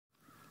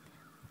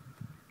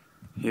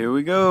Here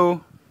we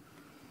go.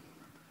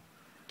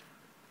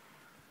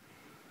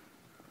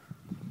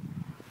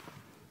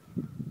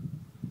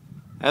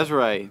 That's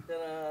right.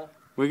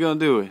 We're gonna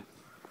do it.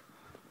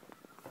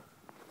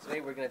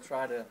 Today we're gonna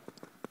try to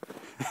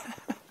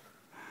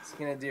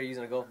skin a deer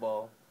using a golf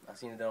ball. I've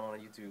seen it done on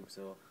YouTube,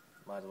 so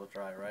might as well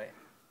try it, right?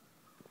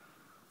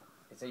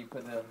 They say you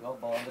put the golf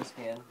ball on the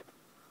skin.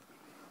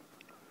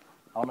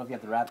 I don't know if you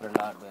have to wrap it or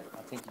not, but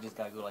I think you just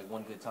gotta go like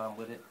one good time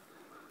with it.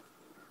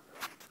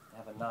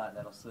 Have a knot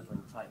that'll slip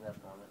and tighten up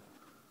on it.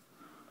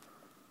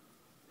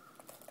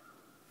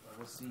 And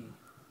we'll see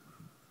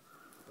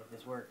if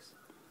this works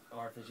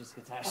or if it's just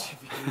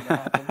catastrophe waiting to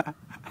happen.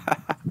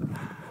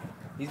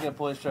 He's gonna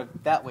pull his truck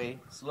that way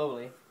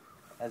slowly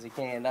as he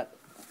can.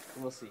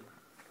 We'll see.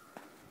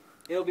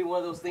 It'll be one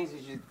of those things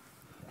that just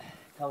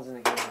comes and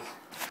it goes.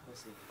 We'll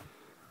see.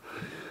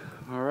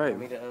 All right. Want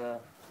me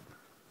to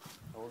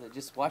hold it?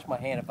 Just watch my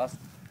hand. If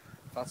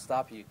I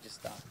stop you, just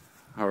stop.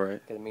 All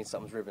right. Because it means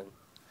something's ripping.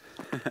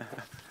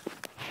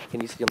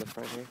 Can you see on the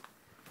front here?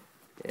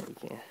 Yeah, you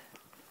can.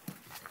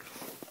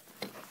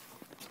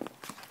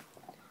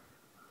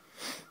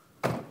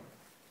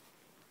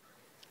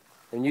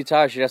 The new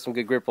tire should have some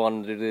good grip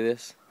on them to do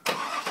this.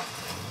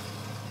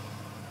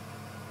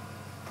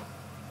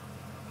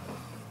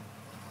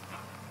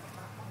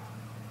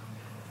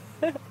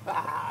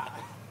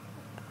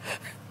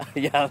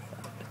 Yeah.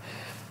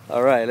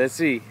 All right, let's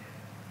see.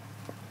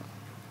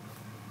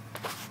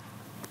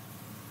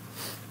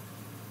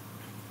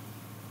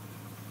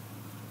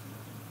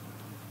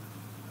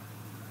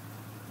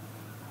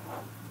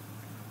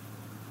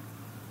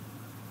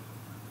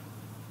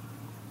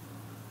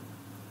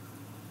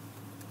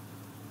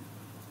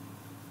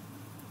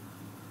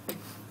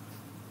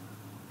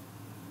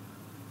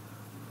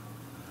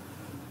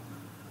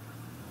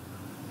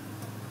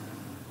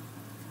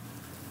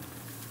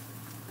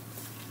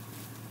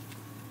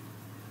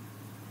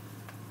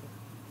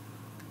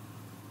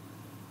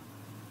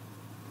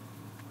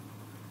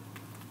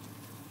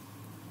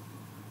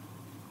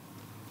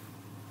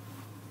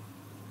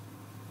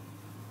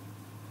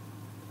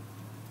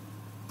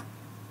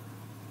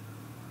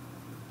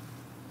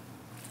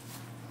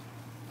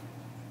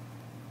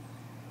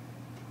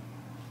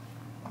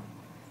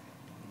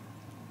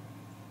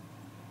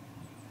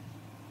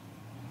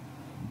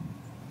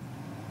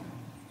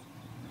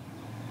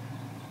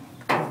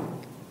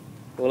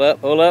 Hold up,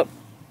 hold up.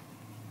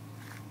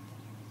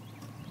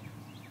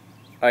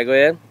 All right, go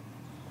ahead.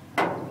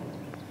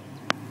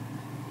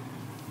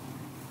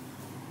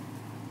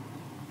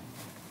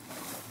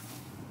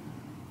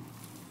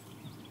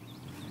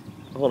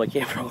 Hold on, I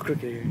can't roll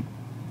crooked here.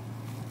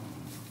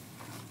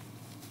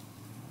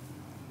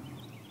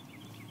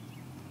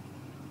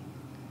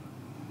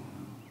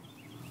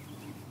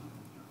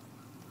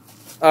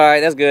 All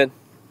right, that's good.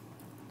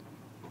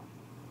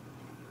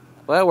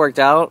 Well, that worked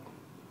out.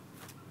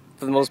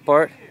 For the most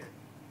part.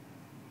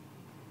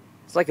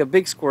 It's like a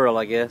big squirrel,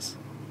 I guess.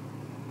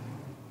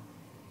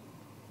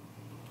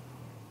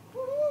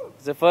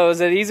 Is it fun? Was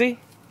it easy?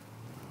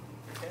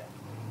 Yeah.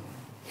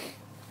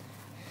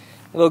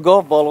 A little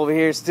golf ball over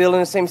here, still in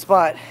the same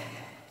spot.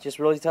 Just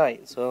really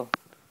tight, so.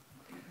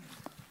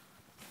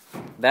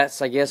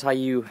 That's, I guess, how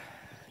you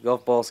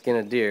golf ball skin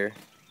a deer.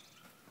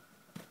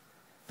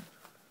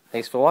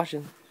 Thanks for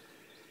watching.